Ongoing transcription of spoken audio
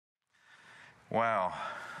Wow.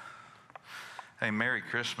 Hey, Merry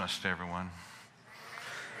Christmas to everyone.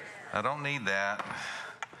 I don't need that.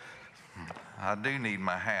 I do need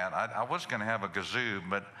my hat. I was going to have a kazoo,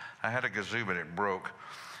 but I had a kazoo, but it broke.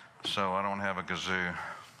 So I don't have a kazoo.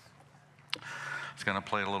 I was going to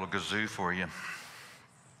play a little kazoo for you.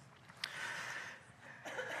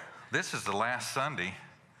 This is the last Sunday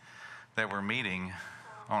that we're meeting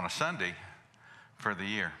on a Sunday for the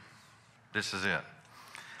year. This is it.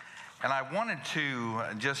 And I wanted to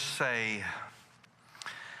just say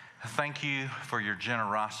thank you for your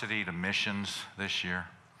generosity to missions this year.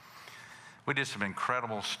 We did some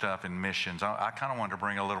incredible stuff in missions. I kind of wanted to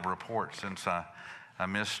bring a little report since I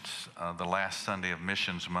missed the last Sunday of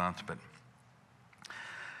Missions Month. But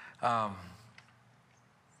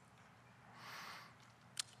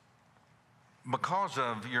because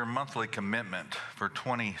of your monthly commitment for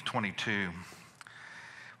 2022,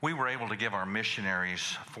 we were able to give our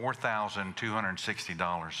missionaries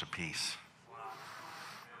 $4,260 apiece.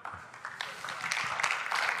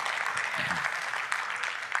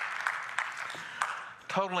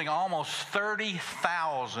 Totaling almost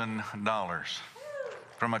 $30,000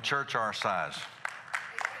 from a church our size.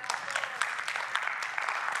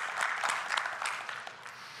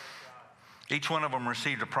 Each one of them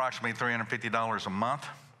received approximately $350 a month,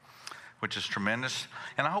 which is tremendous.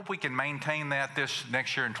 And I hope we can maintain that this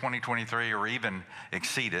next year in 2023 or even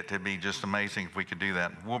exceed it. It'd be just amazing if we could do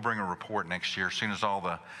that. We'll bring a report next year as soon as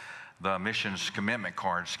all the missions commitment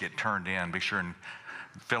cards get turned in. Be sure and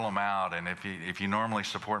fill them out. And if you normally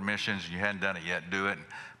support missions, you hadn't done it yet, do it.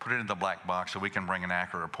 Put it in the black box so we can bring an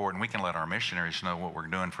accurate report and we can let our missionaries know what we're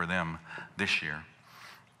doing for them this year.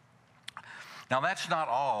 Now, that's not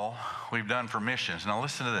all we've done for missions. Now,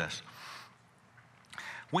 listen to this.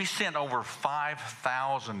 We sent over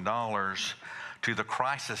 $5,000 to the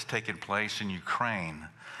crisis taking place in Ukraine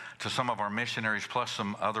to some of our missionaries, plus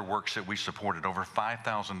some other works that we supported, over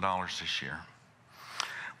 $5,000 this year.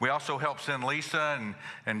 We also helped send Lisa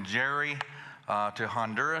and Jerry to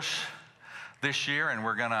Honduras this year, and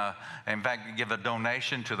we're going to, in fact, give a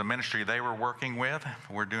donation to the ministry they were working with.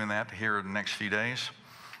 We're doing that here in the next few days.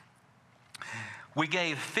 We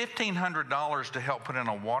gave $1,500 to help put in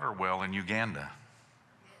a water well in Uganda.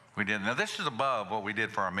 We did. Now, this is above what we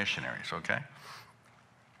did for our missionaries, okay?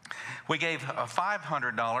 We gave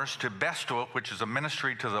 $500 to Bestook, which is a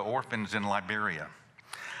ministry to the orphans in Liberia.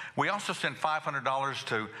 We also sent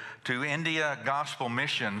 $500 to India Gospel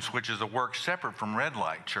Missions, which is a work separate from Red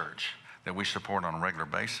Light Church that we support on a regular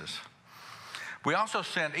basis. We also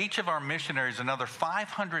sent each of our missionaries another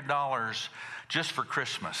 $500 just for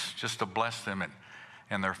Christmas, just to bless them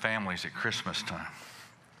and their families at Christmas time.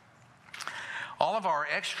 All of our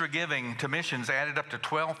extra giving to missions added up to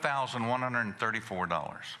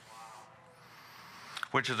 $12,134,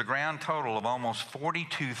 which is a grand total of almost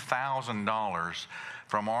 $42,000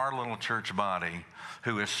 from our little church body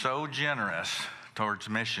who is so generous towards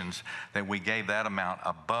missions that we gave that amount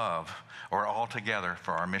above or altogether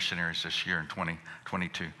for our missionaries this year in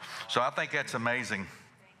 2022. So I think that's amazing.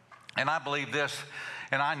 And I believe this,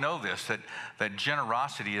 and I know this, that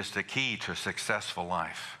generosity is the key to a successful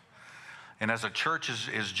life. And as a church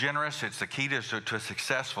is generous, it's the key to a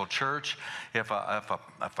successful church. If a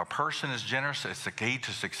person is generous, it's the key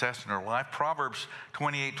to success in their life. Proverbs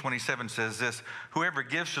 28:27 says this: whoever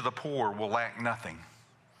gives to the poor will lack nothing,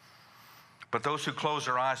 but those who close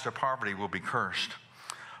their eyes to poverty will be cursed.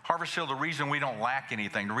 Harvest Hill, the reason we don't lack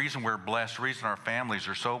anything, the reason we're blessed, the reason our families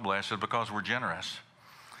are so blessed is because we're generous.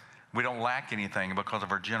 We don't lack anything because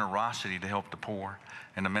of our generosity to help the poor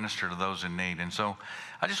and to minister to those in need. And so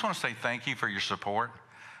I just want to say thank you for your support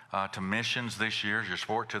to missions this year, your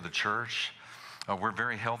support to the church. We're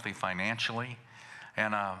very healthy financially,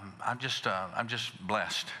 and I'm just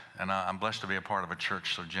blessed, and I'm blessed to be a part of a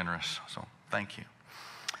church so generous. So thank you.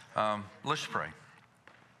 Let's pray.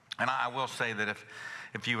 And I will say that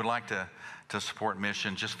if you would like to support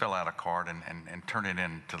missions, just fill out a card and turn it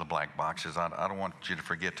in to the black boxes. I don't want you to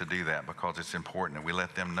forget to do that because it's important that we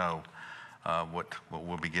let them know what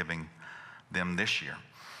we'll be giving them this year.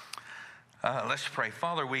 Let's pray.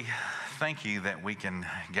 Father, we thank you that we can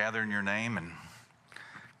gather in your name and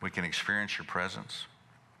we can experience your presence.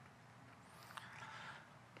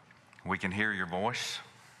 We can hear your voice.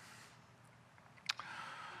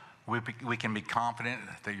 We can be confident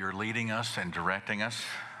that you're leading us and directing us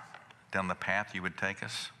down the path you would take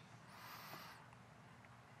us.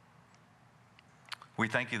 We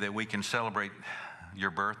thank you that we can celebrate your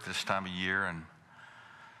birth this time of year and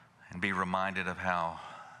be reminded of how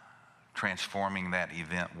transforming that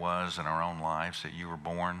event was in our own lives, that you were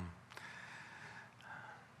born,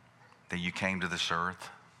 that you came to this earth,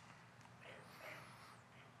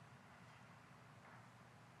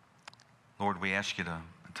 Lord, we ask you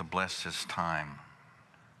to bless this time.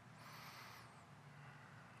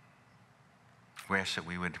 We ask that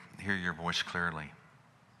we would hear your voice clearly.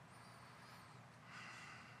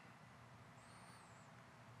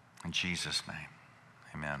 In Jesus' name,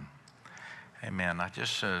 amen. Amen. I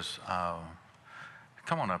just says,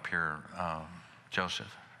 come on up here,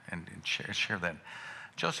 Joseph, and share that.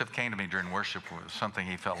 Joseph came to me during worship with something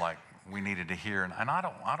he felt like we needed to hear, and I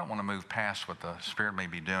don't want to move past what the Spirit may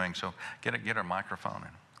be doing. So get a microphone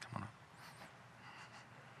and come on up.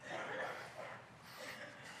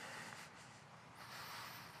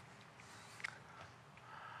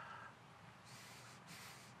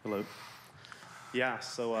 Hello. Yeah,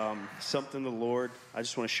 so I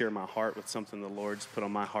just want to share my heart with something the Lord's put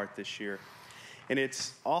on my heart this year. And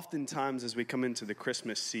it's oftentimes as we come into the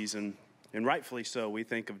Christmas season, and rightfully so, we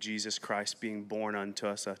think of Jesus Christ being born unto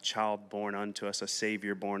us, a child born unto us, a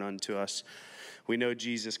Savior born unto us. We know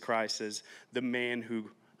Jesus Christ as the man who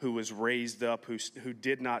was raised up, who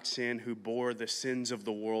did not sin, who bore the sins of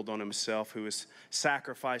the world on himself, who was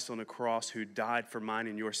sacrificed on a cross, who died for mine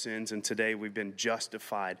and your sins, and today we've been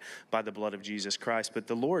justified by the blood of Jesus Christ. But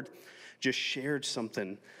the Lord just shared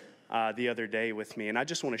something the other day with me, and I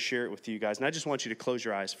just want to share it with you guys, and I just want you to close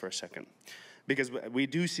your eyes for a second, because we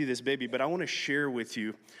do see this baby, but I want to share with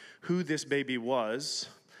you who this baby was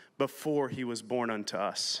before he was born unto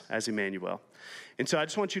us as Emmanuel. And so I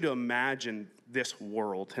just want you to imagine this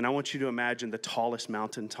world, and I want you to imagine the tallest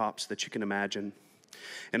mountaintops that you can imagine.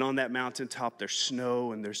 And on that mountaintop, there's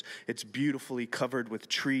snow, and it's beautifully covered with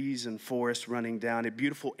trees and forests running down, and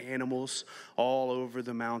beautiful animals all over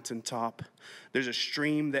the mountaintop. There's a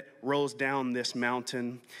stream that rolls down this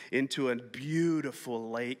mountain into a beautiful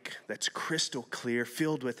lake that's crystal clear,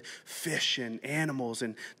 filled with fish and animals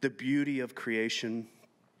and the beauty of creation.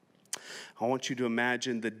 I want you to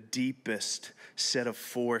imagine the deepest set of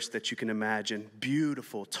forest that you can imagine.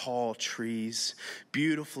 Beautiful, tall trees,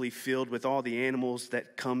 beautifully filled with all the animals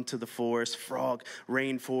that come to the forest,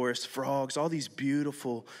 rainforest, frogs, all these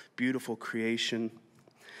beautiful, beautiful creation.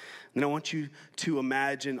 And I want you to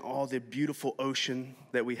imagine all the beautiful ocean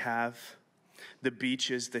that we have, the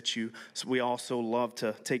beaches that we also love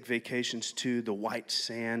to take vacations to, the white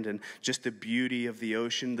sand and just the beauty of the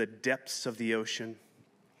ocean, the depths of the ocean.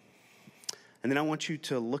 And then I want you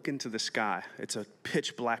to look into the sky. It's a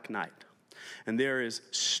pitch black night, and there is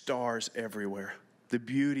stars everywhere. The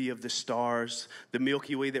beauty of the stars, the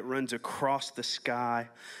Milky Way that runs across the sky.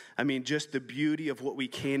 I mean, just the beauty of what we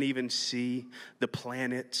can't even see, the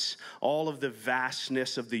planets, all of the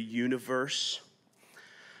vastness of the universe.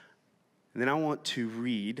 And then I want to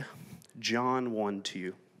read John 1 to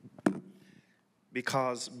you.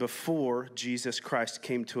 Because before Jesus Christ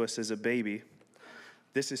came to us as a baby,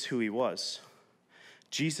 this is who he was.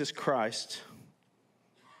 Jesus Christ,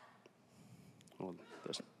 well,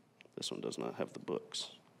 this one does not have the books.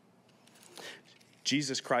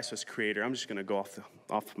 Jesus Christ was creator. I'm just going to go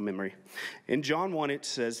off memory. In John 1, it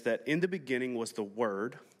says that in the beginning was the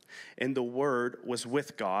Word, and the Word was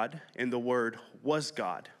with God, and the Word was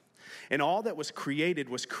God. And all that was created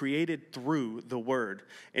through the Word.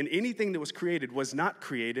 And anything that was created was not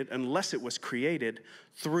created unless it was created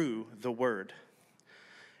through the Word.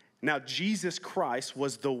 Now, Jesus Christ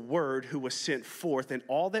was the Word who was sent forth, and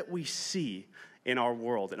all that we see in our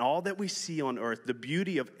world and all that we see on earth, the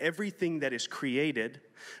beauty of everything that is created,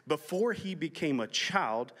 before he became a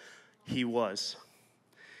child, he was.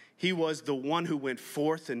 He was the one who went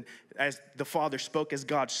forth, and as the Father spoke, as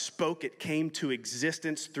God spoke, it came to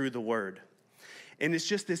existence through the Word. And it's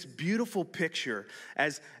just this beautiful picture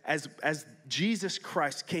as Jesus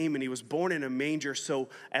Christ came and he was born in a manger, so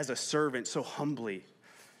as a servant, so humbly.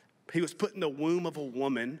 He was put in the womb of a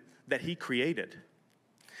woman that he created.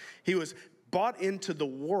 He was brought into the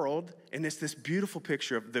world, and it's this beautiful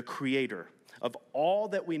picture of the creator of all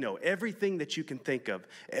that we know. Everything that you can think of,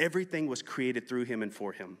 everything was created through him and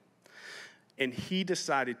for him. And he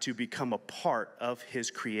decided to become a part of his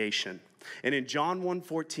creation. And in John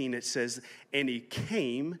 1:14, it says, and he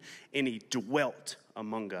came and he dwelt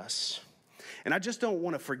among us. And I just don't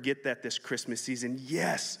want to forget that this Christmas season.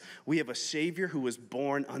 Yes, we have a Savior who was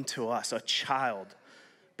born unto us, a child.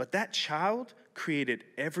 But that child created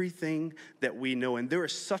everything that we know. And there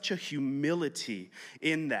is such a humility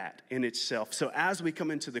in that in itself. So as we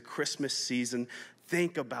come into the Christmas season,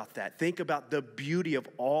 think about that. Think about the beauty of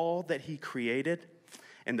all that he created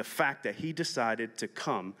and the fact that he decided to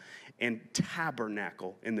come and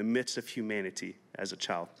tabernacle in the midst of humanity as a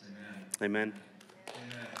child. Amen. Amen.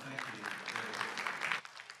 Amen. Thank you.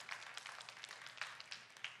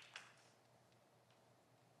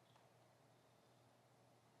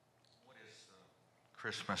 What is the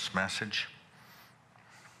Christmas message?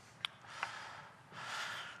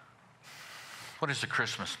 What is the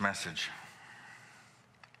Christmas message?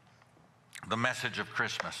 The message of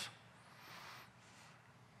Christmas.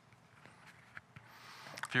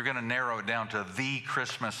 If you're going to narrow it down to the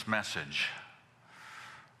Christmas message,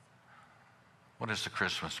 what is the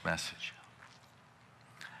Christmas message?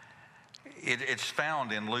 It's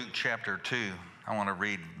found in Luke chapter 2. I want to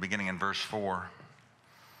read beginning in verse 4.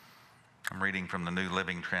 I'm reading from the New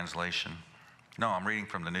Living Translation. No, I'm reading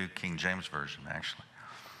from the New King James Version, actually.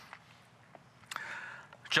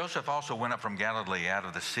 Joseph also went up from Galilee out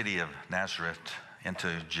of the city of Nazareth into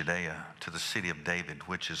Judea to the city of David,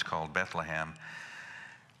 which is called Bethlehem,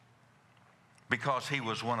 because he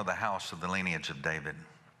was one of the house of the lineage of David,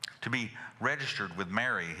 to be registered with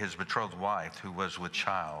Mary, his betrothed wife, who was with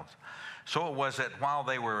child. So it was that while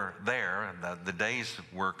they were there, the days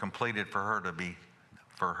were completed for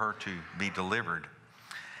her to be delivered.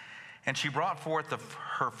 And she brought forth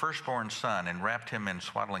her firstborn son and wrapped him in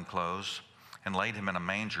swaddling clothes and laid him in a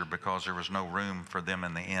manger because there was no room for them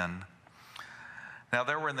in the inn. Now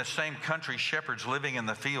there were in the same country shepherds living in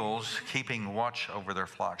the fields, keeping watch over their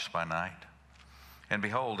flocks by night. And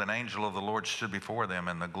behold, an angel of the Lord stood before them,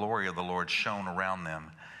 and the glory of the Lord shone around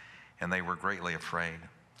them, and they were greatly afraid.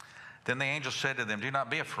 Then the angel said to them, "Do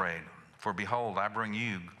not be afraid, for behold, I bring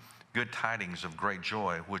you good tidings of great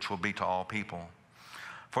joy, which will be to all people.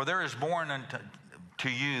 For there is born unto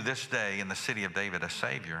you this day in the city of David a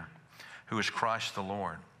Savior, who is Christ the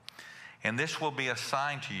Lord. And this will be a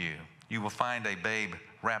sign to you. You will find a babe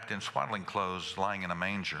wrapped in swaddling clothes, lying in a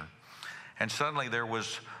manger." And suddenly there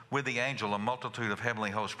was with the angel a multitude of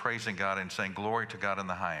heavenly hosts praising God and saying, "Glory to God in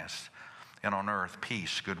the highest, and on earth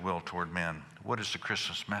peace, goodwill toward men." What is the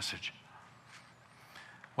Christmas message?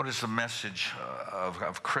 What is the message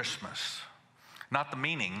of Christmas? Not the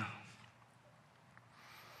meaning,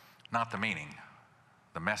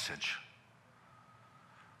 the message.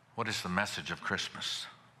 What is the message of Christmas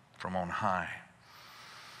from on high?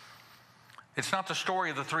 It's not the story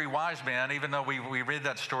of the three wise men, even though we read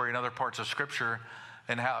that story in other parts of Scripture,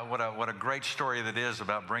 and what a great story that is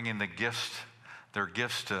about bringing their gifts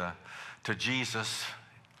to Jesus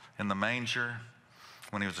in the manger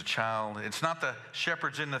when he was a child. It's not the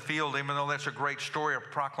shepherds in the field, even though that's a great story, a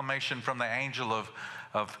proclamation from the angel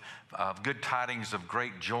of good tidings of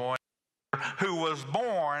great joy, who was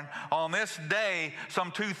born on this day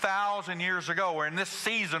some 2,000 years ago, or in this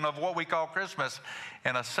season of what we call Christmas,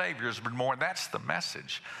 and a Savior has been born. That's the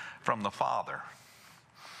message from the Father.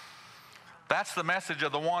 That's the message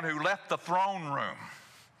of the one who left the throne room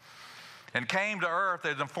and came to earth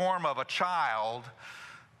in the form of a child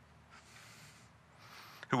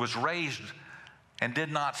who was raised and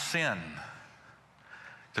did not sin,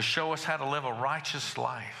 to show us how to live a righteous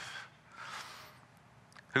life,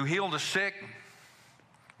 who healed the sick,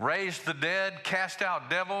 raised the dead, cast out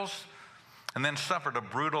devils, and then suffered a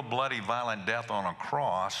brutal, bloody, violent death on a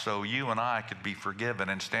cross so you and I could be forgiven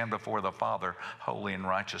and stand before the Father holy and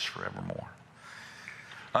righteous forevermore.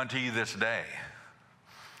 Unto you this day,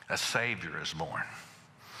 a Savior is born.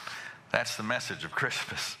 That's the message of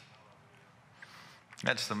Christmas.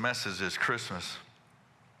 That's the message is Christmas.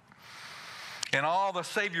 And all the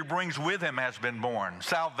Savior brings with him has been born.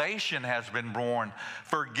 Salvation has been born.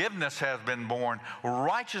 Forgiveness has been born.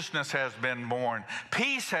 Righteousness has been born.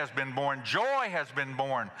 Peace has been born. Joy has been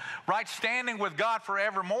born. Right standing with God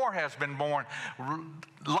forevermore has been born.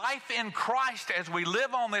 Life in Christ as we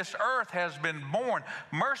live on this earth has been born.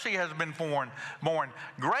 Mercy has been born.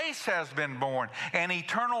 Grace has been born. And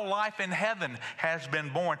eternal life in heaven has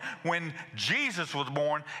been born. When Jesus was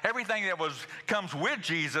born, everything that comes with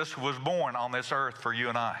Jesus was born on this earth for you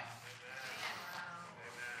and I.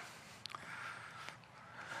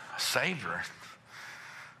 A Savior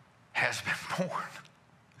has been born.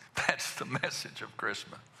 That's the message of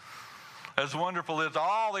Christmas. As wonderful as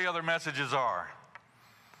all the other messages are,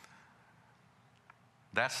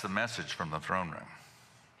 that's the message from the throne room.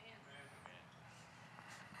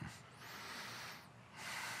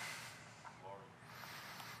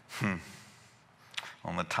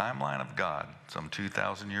 On the timeline of God, some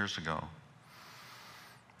 2,000 years ago,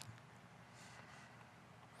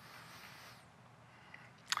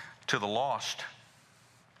 to the lost,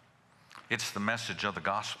 it's the message of the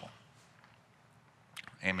gospel.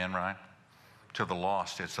 Amen, right? To the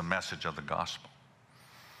lost, it's the message of the gospel.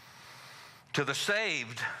 To the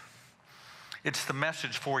saved, it's the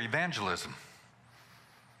message for evangelism.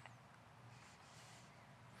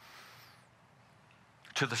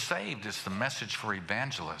 To the saved, it's the message for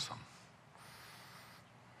evangelism.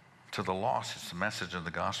 To the lost, it's the message of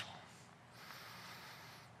the gospel.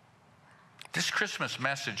 This Christmas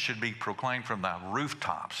message should be proclaimed from the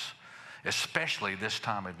rooftops, especially this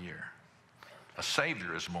time of year. A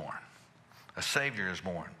Savior is born. A Savior is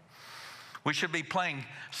born. We should be playing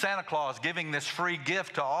Santa Claus, giving this free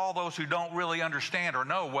gift to all those who don't really understand or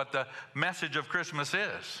know what the message of Christmas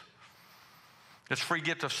is. This free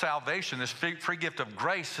gift of salvation, this free gift of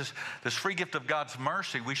grace, this free gift of God's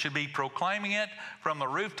mercy. We should be proclaiming it from the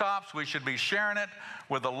rooftops. We should be sharing it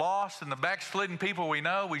with the lost and the backslidden people we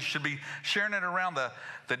know. We should be sharing it around the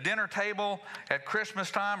dinner table at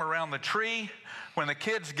Christmas time, around the tree. When the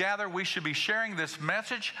kids gather, we should be sharing this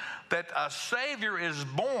message that a Savior is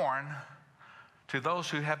born to those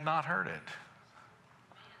who have not heard it,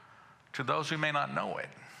 to those who may not know it,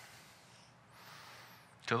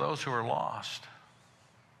 to those who are lost.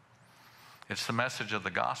 It's the message of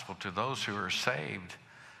the gospel to those who are saved.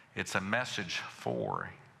 It's a message for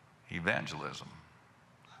evangelism.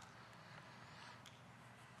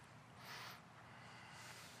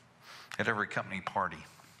 At every company party,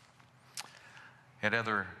 at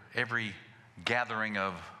every gathering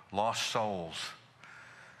of lost souls,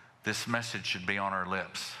 this message should be on our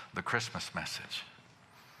lips, the Christmas message,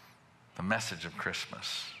 the message of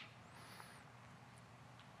Christmas.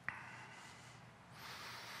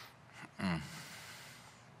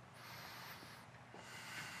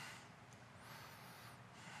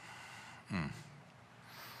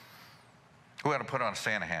 We ought to put on a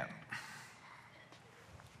Santa hat.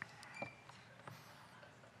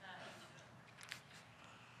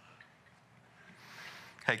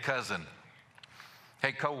 Hey, cousin.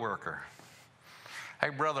 Hey, coworker. Hey,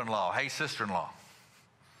 brother-in-law. Hey, sister-in-law.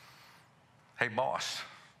 Hey, boss.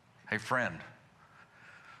 Hey, friend.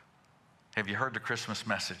 Have you heard the Christmas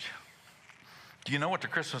message? Do you know what the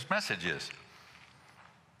Christmas message is?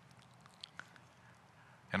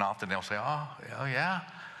 And often they'll say, oh yeah,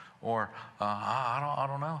 or I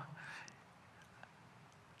don't know.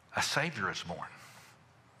 A Savior is born.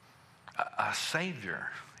 A Savior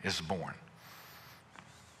is born.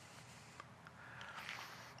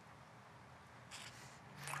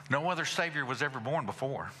 No other Savior was ever born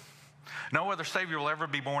before. No other Savior will ever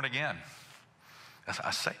be born again.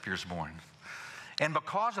 A Savior is born. And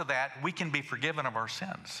because of that, we can be forgiven of our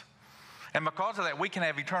sins. And because of that, we can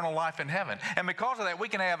have eternal life in heaven. And because of that, we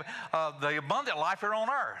can have the abundant life here on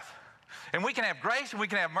earth. And we can have grace and we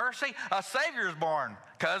can have mercy. A Savior is born,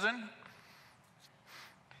 cousin.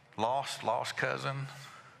 Lost cousin.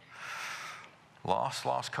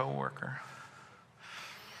 Lost co-worker.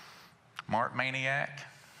 Mart maniac.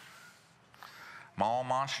 Mall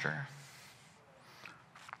monster.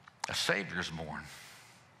 A Savior is born.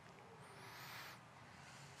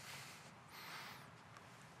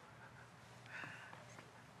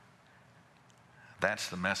 That's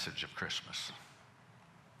the message of Christmas.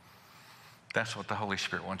 That's what the Holy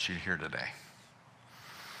Spirit wants you to hear today.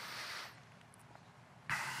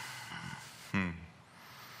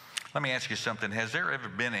 Let me ask you something. Has there ever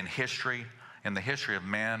been in the history of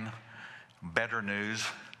man, better news?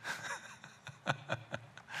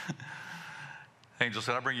 Angel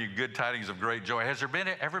said, I bring you good tidings of great joy. Has there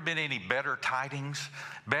ever been any better tidings,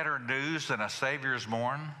 better news than a Savior is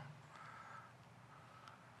born?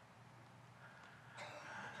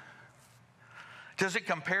 Does it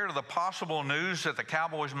compare to the possible news that the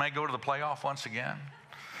Cowboys may go to the playoff once again?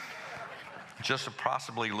 Just to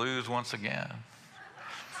possibly lose once again?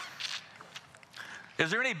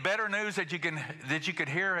 Is there any better news that you could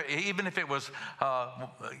hear, even if it was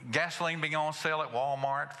gasoline being on sale at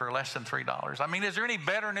Walmart for less than $3? I mean, is there any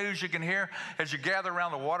better news you can hear as you gather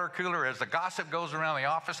around the water cooler, as the gossip goes around the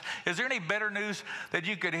office? Is there any better news that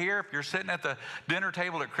you could hear if you're sitting at the dinner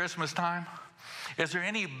table at Christmas time? Is there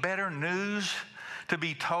any better news to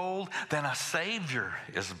be told than a Savior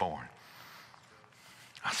is born?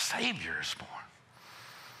 A Savior is born.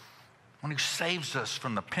 One who saves us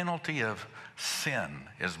from the penalty of sin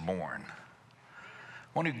is born.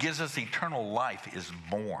 One who gives us eternal life is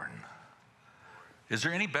born. Is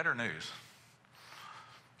there any better news?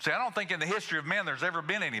 See, I don't think in the history of men there's ever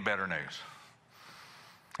been any better news.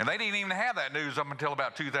 And they didn't even have that news up until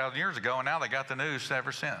about 2,000 years ago, and now they got the news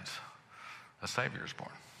ever since. A Savior is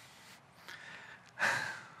born.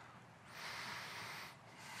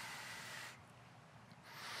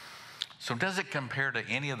 So does it compare to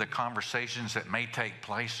any of the conversations that may take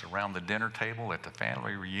place around the dinner table at the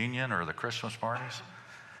family reunion or the Christmas parties?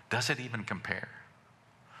 Does it even compare?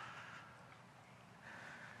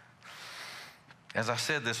 As I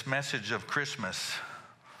said, this message of Christmas,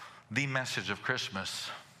 the message of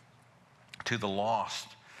Christmas to the lost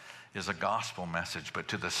is a gospel message, but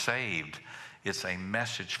to the saved, it's a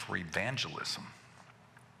message for evangelism,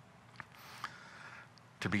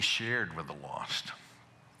 to be shared with the lost.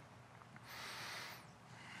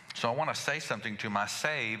 So I want to say something to my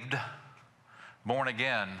saved born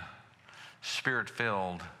again,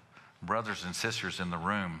 Spirit-filled brothers and sisters in the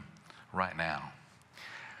room right now.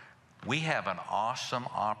 We have an awesome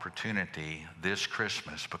opportunity this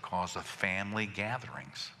Christmas because of family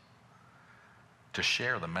gatherings to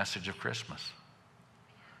share the message of Christmas.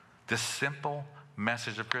 This simple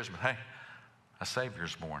message of Christmas. Hey, a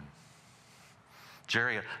Savior's born.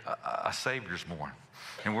 Jerry, a Savior's born.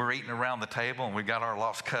 And we're eating around the table, and we've got our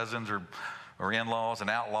lost cousins or in-laws and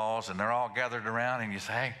outlaws, and they're all gathered around, and you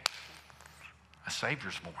say, hey, a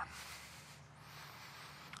Savior's born.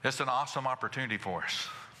 It's an awesome opportunity for us.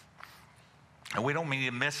 And we don't mean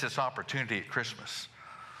to miss this opportunity at Christmas.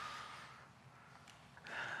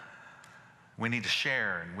 We need to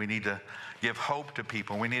share, and we need to give hope to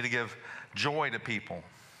people. We need to give joy to people.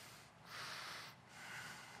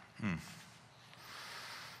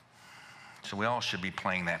 So we all should be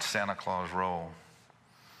playing that Santa Claus role.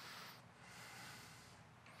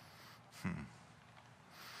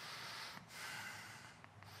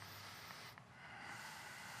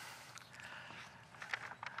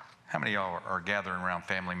 How many of y'all are gathering around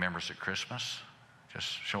family members at Christmas? Just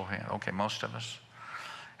show of hands. Okay, most of us.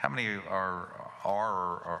 How many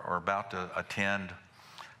are about to attend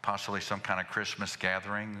possibly some kind of Christmas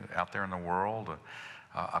gathering out there in the world,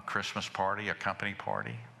 a Christmas party, a company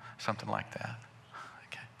party, something like that?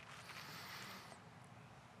 Okay.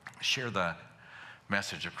 Share the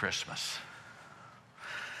message of Christmas.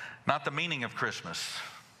 Not the meaning of Christmas,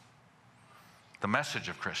 the message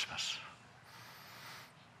of Christmas.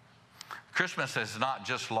 Christmas has not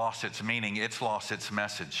just lost its meaning, it's lost its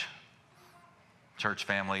message. Church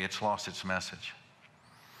family, it's lost its message.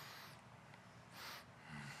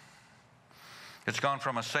 It's gone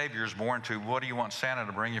from a Savior's born to what do you want Santa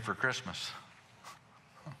to bring you for Christmas?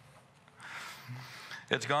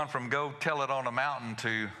 It's gone from go tell it on a mountain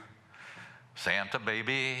to Santa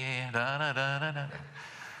baby, da da da da da.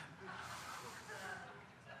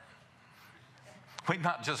 We've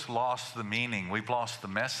not just lost the meaning, we've lost the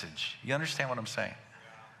message. You understand what I'm saying?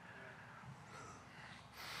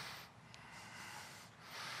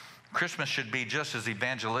 Christmas should be just as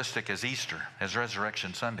evangelistic as Easter, as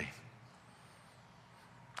Resurrection Sunday.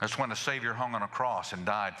 That's when the Savior hung on a cross and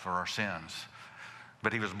died for our sins.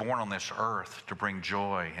 But he was born on this earth to bring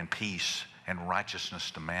joy and peace and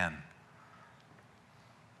righteousness to man.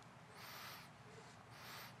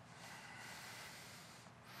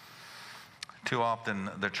 Too often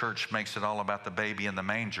the church makes it all about the baby in the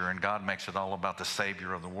manger, and God makes it all about the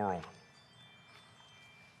Savior of the world.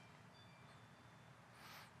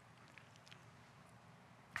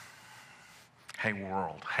 Hey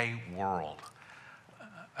world,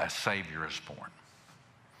 a Savior is born.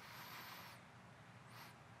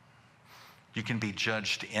 You can be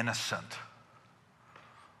judged innocent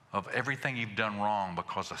of everything you've done wrong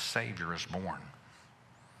because a Savior is born.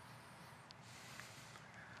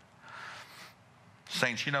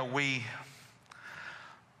 Saints, you know, we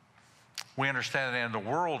understand that in the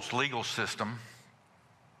world's legal system,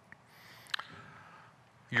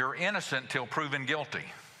 you're innocent till proven guilty.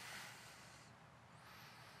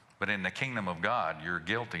 But in the kingdom of God, you're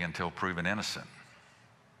guilty until proven innocent.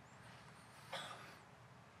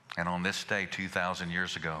 And on this day, 2,000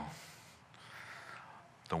 years ago,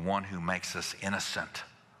 the one who makes us innocent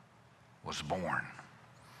was born.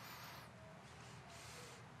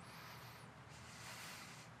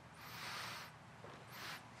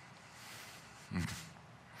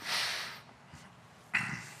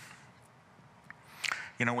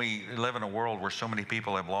 You know, we live in a world where so many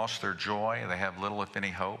people have lost their joy. They have little, if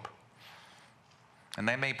any, hope. And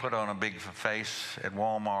they may put on a big face at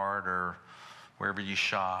Walmart or wherever you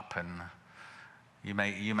shop, and you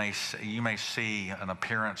may see an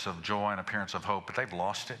appearance of joy, an appearance of hope, but they've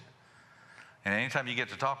lost it. And anytime you get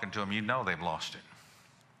to talking to them, you know they've lost it.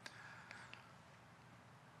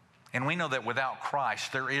 And we know that without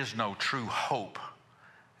Christ, there is no true hope,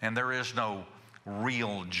 and there is no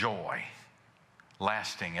real joy.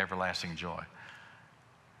 Lasting, everlasting joy.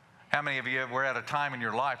 How many of you were at a time in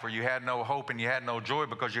your life where you had no hope and you had no joy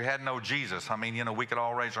because you had no Jesus? I mean, you know, we could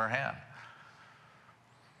all raise our hand.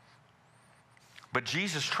 But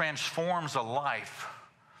Jesus transforms a life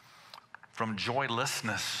from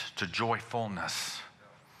joylessness to joyfulness,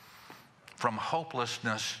 from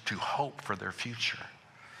hopelessness to hope for their future.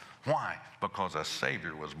 Why? Because a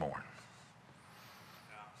Savior was born.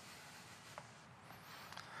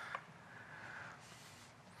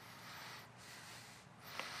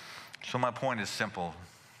 So my point is simple.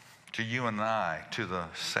 To you and I, to the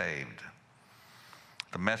saved,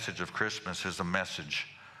 the message of Christmas is a message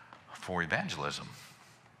for evangelism.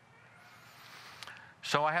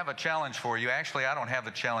 So I have a challenge for you. Actually, I don't have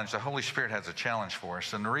the challenge. The Holy Spirit has a challenge for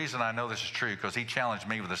us. And the reason I know this is true, because he challenged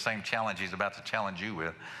me with the same challenge he's about to challenge you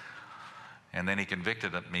with. And then he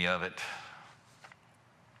convicted me of it.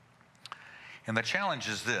 And the challenge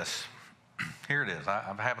is this. Here it is.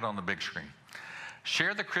 I have it on the big screen.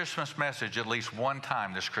 Share the Christmas message at least one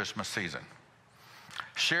time this Christmas season.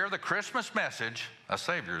 Share the Christmas message, a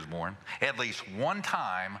Savior is born, at least one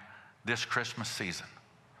time this Christmas season.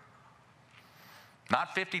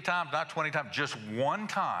 Not 50 times, not 20 times, just one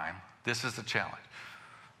time. This is the challenge.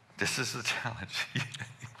 This is the challenge.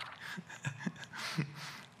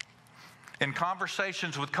 In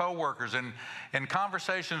conversations with coworkers and in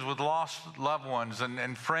conversations with lost loved ones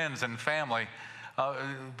and friends and family,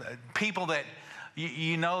 people that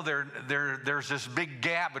you know there's this big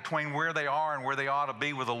gap between where they are and where they ought to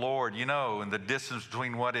be with the Lord, you know, and the distance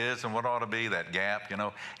between what is and what ought to be, that gap, you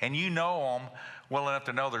know. And you know them well enough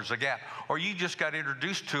to know there's a gap. Or you just got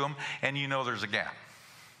introduced to them and you know there's a gap.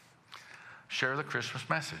 Share the Christmas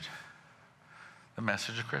message. The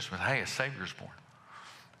message of Christmas. Hey, a Savior's born.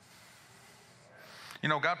 You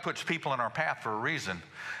know, God puts people in our path for a reason.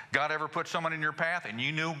 God ever put someone in your path and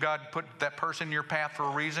you knew God put that person in your path for a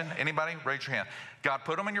reason? Anybody? Raise your hand. God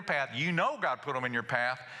put them in your path. You know God put them in your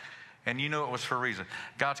path and you knew it was for a reason.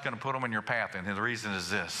 God's going to put them in your path, and the reason is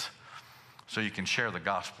this: so you can share the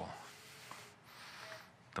gospel,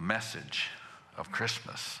 the message of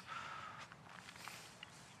Christmas.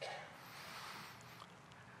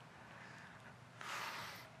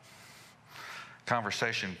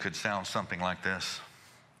 Conversation could sound something like this.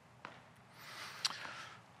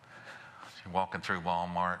 You're walking through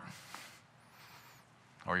Walmart,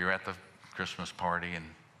 or you're at the Christmas party, and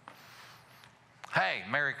hey,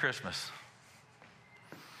 Merry Christmas.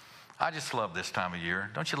 I just love this time of year.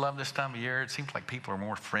 Don't you love this time of year? It seems like people are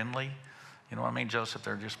more friendly. You know what I mean, Joseph?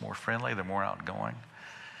 They're just more friendly. They're more outgoing.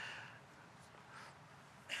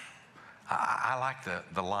 I like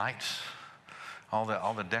the lights, all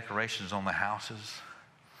the decorations on the houses.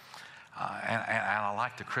 And I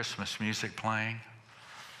like the Christmas music playing.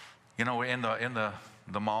 You know, in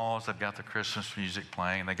the malls, they've got the Christmas music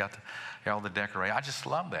playing. They got all the decorations. I just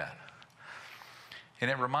love that. And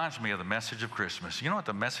it reminds me of the message of Christmas. You know what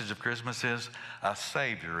the message of Christmas is? A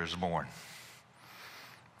Savior is born.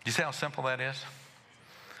 You see how simple that is?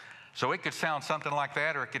 So it could sound something like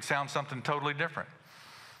that, or it could sound something totally different.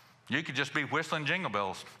 You could just be whistling jingle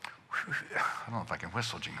bells. I don't know if I can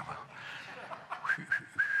whistle jingle bells.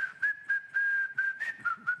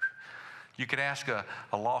 You could ask a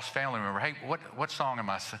lost family member, hey, what song am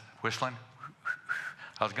I whistling?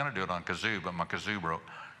 I was going to do it on kazoo, but my kazoo broke.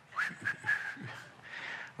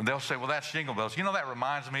 And they'll say, well, that's jingle bells. You know, that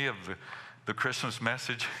reminds me of the Christmas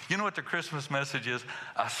message. You know what the Christmas message is?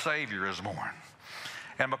 A Savior is born.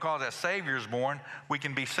 And because that Savior is born, we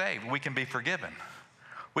can be saved. We can be forgiven.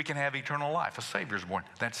 We can have eternal life. A Savior is born.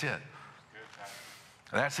 That's it.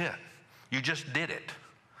 That's it. You just did it.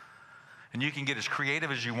 And you can get as creative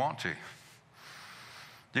as you want to.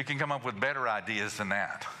 You can come up with better ideas than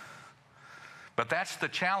that. But that's the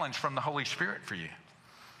challenge from the Holy Spirit for you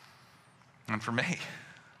and for me.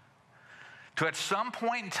 To at some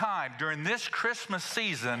point in time during this Christmas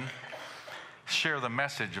season, share the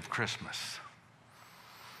message of Christmas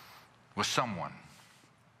with someone.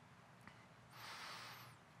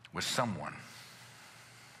 With someone.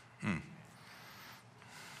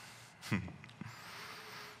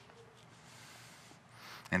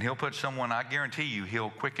 And he'll put someone, I guarantee you, he'll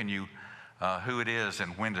quicken you who it is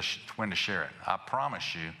and when to share it. I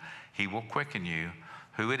promise you, he will quicken you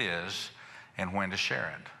who it is and when to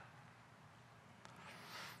share it.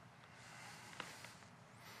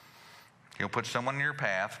 He'll put someone in your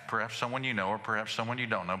path, perhaps someone you know or perhaps someone you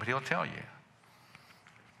don't know, but he'll tell you.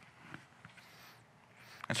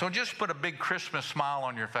 And so just put a big Christmas smile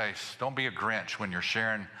on your face. Don't be a Grinch when you're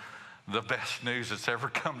sharing the best news that's ever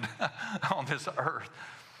come on this earth.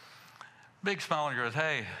 Big smile on your face.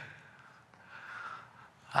 Hey,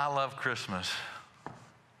 I love Christmas.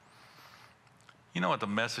 You know what the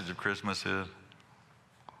message of Christmas is?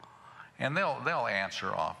 And they'll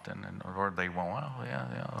answer often, or they won't. Well,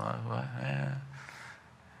 yeah.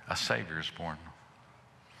 A Savior is born.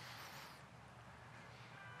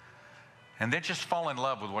 And then just fall in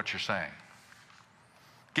love with what you're saying.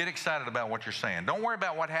 Get excited about what you're saying. Don't worry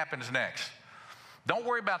about what happens next. Don't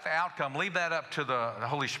worry about the outcome. Leave that up to the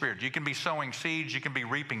Holy Spirit. You can be sowing seeds. You can be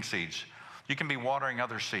reaping seeds. You can be watering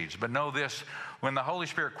other seeds. But know this, when the Holy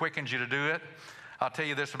Spirit quickens you to do it, I'll tell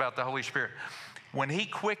you this about the Holy Spirit. when he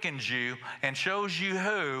quickens you and shows you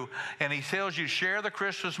who, and he tells you share the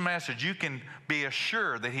Christmas message, you can be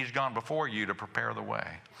assured that he's gone before you to prepare the way.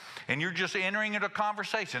 And you're just entering into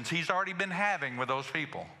conversations he's already been having with those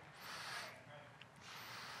people.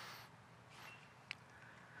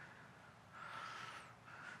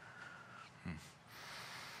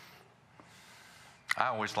 I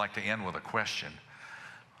always like to end with a question.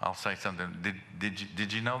 I'll say something.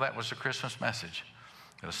 Did you know that was the Christmas message?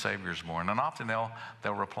 That a Savior is born. And often they'll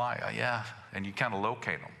reply, yeah, and you kind of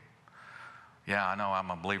locate them. Yeah, I know I'm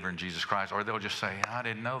a believer in Jesus Christ. Or they'll just say, I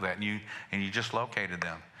didn't know that. And you just located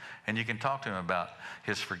them. And you can talk to them about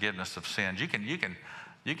his forgiveness of sins. You can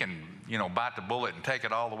bite the bullet and take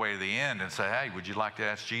it all the way to the end and say, hey, would you like to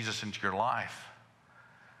ask Jesus into your life?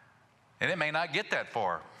 And it may not get that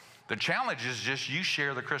far. The challenge is just you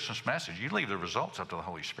share the Christmas message. You leave the results up to the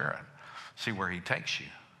Holy Spirit. See where he takes you.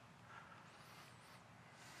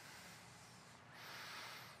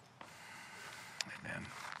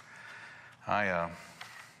 Amen.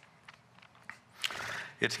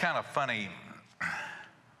 It's kind of funny,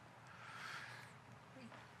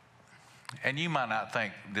 and you might not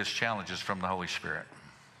think this challenge is from the Holy Spirit,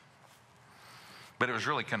 but it was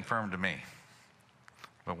really confirmed to me.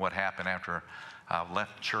 But what happened after I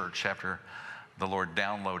left church, after the Lord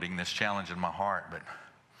downloading this challenge in my heart. But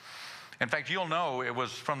in fact, you'll know it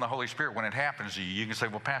was from the Holy Spirit when it happens to you. You can say,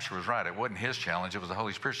 well, Pastor was right. It wasn't his challenge. It was the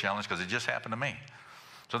Holy Spirit's challenge because it just happened to me.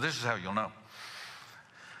 So this is how you'll know.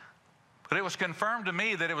 But it was confirmed to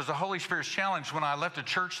me that it was the Holy Spirit's challenge when I left the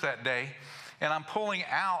church that day, and I'm pulling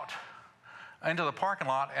out into the parking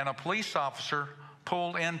lot, and a police officer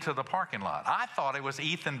pulled into the parking lot. I thought it was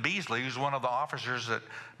Ethan Beasley, who's one of the officers,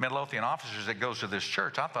 Midlothian officers that goes to this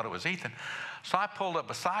church. I thought it was Ethan. So I pulled up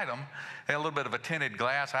beside him. They had a little bit of a tinted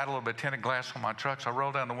glass. I had a little bit of tinted glass on my truck, so I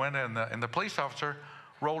rolled down the window, and the police officer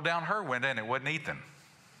rolled down her window, and it wasn't Ethan.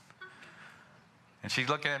 And she's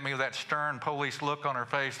looking at me with that stern police look on her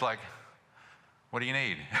face like, what do you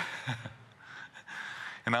need?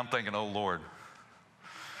 And I'm thinking, oh, Lord,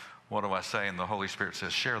 what do I say? And the Holy Spirit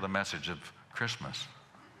says, share the message of Christmas.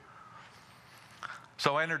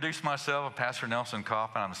 So I introduced myself. I'm Pastor Nelson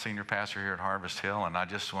Coffman. I'm a senior pastor here at Harvest Hill, and I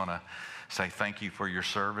just want to say thank you for your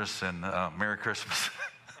service and Merry Christmas.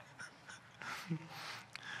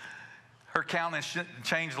 Her countenance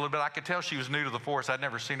changed a little bit. I could tell she was new to the force. I'd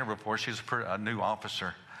never seen her before. She's a new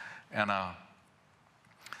officer. And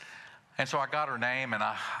so I got her name, and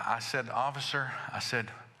I said, officer,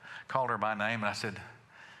 called her by name, and I said,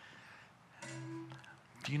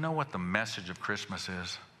 do you know what the message of Christmas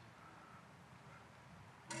is?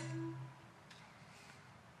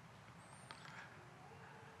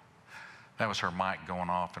 That was her mic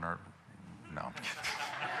going off and her, no.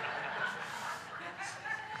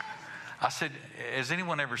 I said, has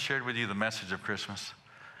anyone ever shared with you the message of Christmas?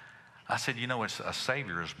 I said, you know, it's a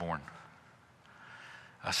Savior is born.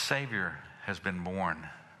 A Savior has been born.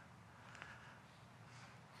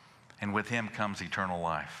 And with him comes eternal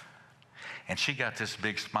life. And she got this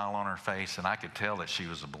big smile on her face, and I could tell that she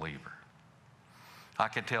was a believer. I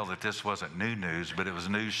could tell that this wasn't new news, but it was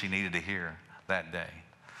news she needed to hear that day.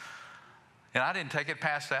 And I didn't take it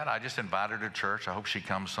past that. I just invited her to church. I hope she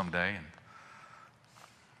comes someday. And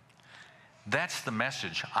that's the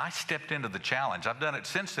message. I stepped into the challenge. I've done it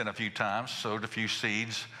since then a few times, sowed a few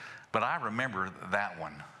seeds, but I remember that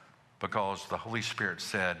one because the Holy Spirit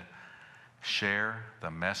said, share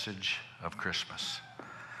the message of Christmas.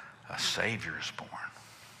 A Savior is born.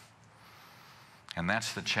 And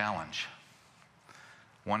that's the challenge.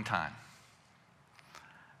 One time.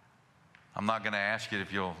 I'm not going to ask you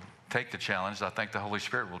if you'll take the challenge. I think the Holy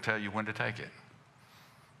Spirit will tell you when to take it.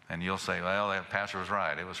 And you'll say, well, that pastor was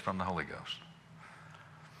right. It was from the Holy Ghost.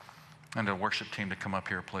 And the worship team to come up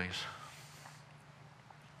here, please.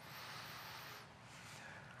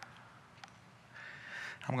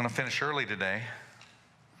 I'm going to finish early today.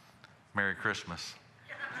 Merry Christmas.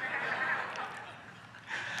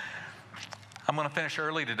 I'm going to finish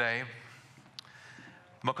early today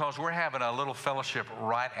because we're having a little fellowship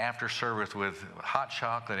right after service with hot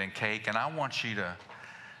chocolate and cake, and I want you to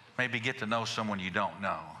maybe get to know someone you don't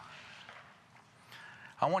know.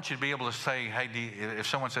 I want you to be able to say, hey, if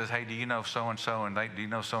someone says, hey, do you know so-and-so, and do you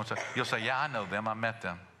know so-and-so? You'll say, yeah, I know them. I met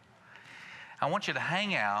them. I want you to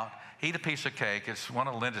hang out, eat a piece of cake. It's one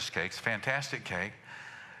of Linda's cakes, fantastic cake.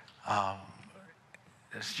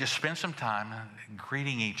 Just spend some time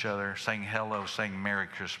greeting each other, saying hello, saying Merry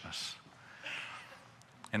Christmas.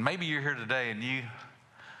 And maybe you're here today and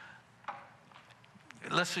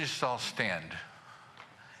let's just all stand.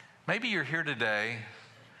 Maybe you're here today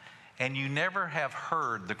and you never have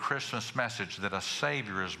heard the Christmas message that a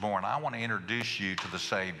Savior is born, I want to introduce you to the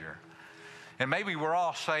Savior. And maybe we're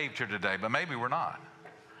all saved here today, but maybe we're not.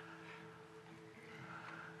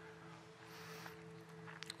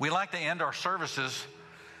 We like to end our services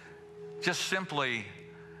just simply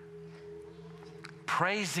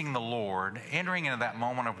praising the Lord, entering into that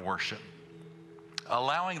moment of worship,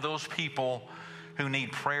 allowing those people who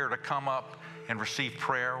need prayer to come up and receive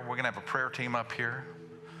prayer. We're going to have a prayer team up here.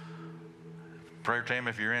 Prayer team,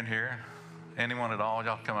 if you're in here, anyone at all,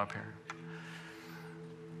 y'all come up here.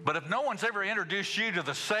 But if no one's ever introduced you to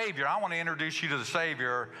the Savior, I want to introduce you to the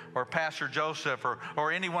Savior, or Pastor Joseph,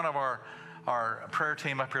 or any one of our prayer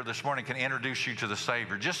team up here this morning can introduce you to the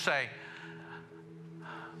Savior. Just say,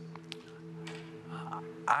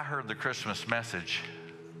 I heard the Christmas message,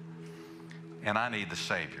 and I need the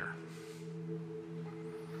Savior.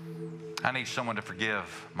 I need someone to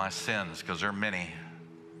forgive my sins, because there are many.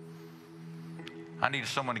 I need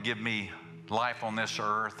someone to give me life on this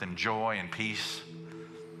earth and joy and peace.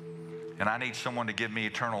 And I need someone to give me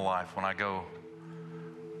eternal life when I go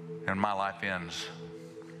and my life ends.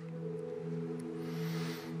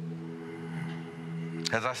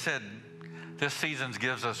 As I said, this season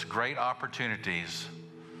gives us great opportunities,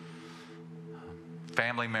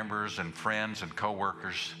 family members and friends and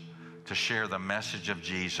coworkers, to share the message of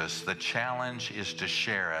Jesus. The challenge is to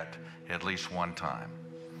share it at least one time.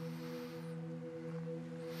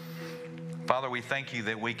 Father, we thank you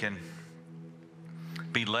that we can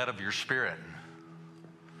be led of your Spirit.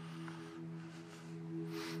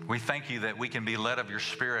 We thank you that we can be led of your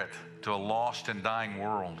Spirit to a lost and dying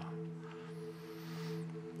world.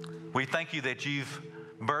 We thank you that you've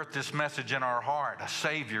birthed this message in our heart. A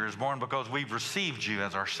Savior is born because we've received you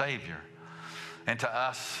as our Savior. And to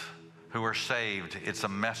us who are saved, it's a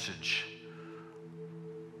message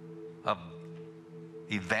of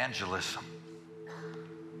evangelism.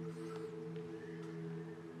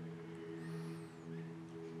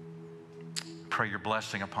 Pray your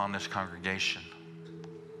blessing upon this congregation.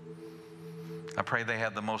 I pray they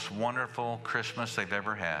have the most wonderful Christmas they've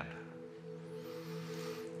ever had.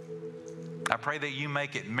 I pray that you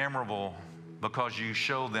make it memorable because you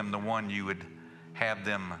show them the one you would have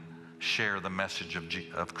them share the message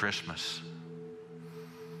of Christmas.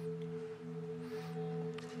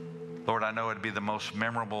 Lord, I know it'd be the most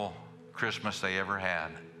memorable Christmas they ever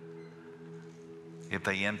had if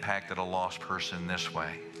they impacted a lost person in this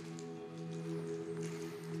way.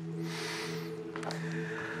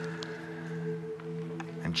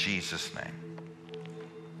 In Jesus' name,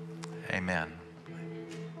 amen.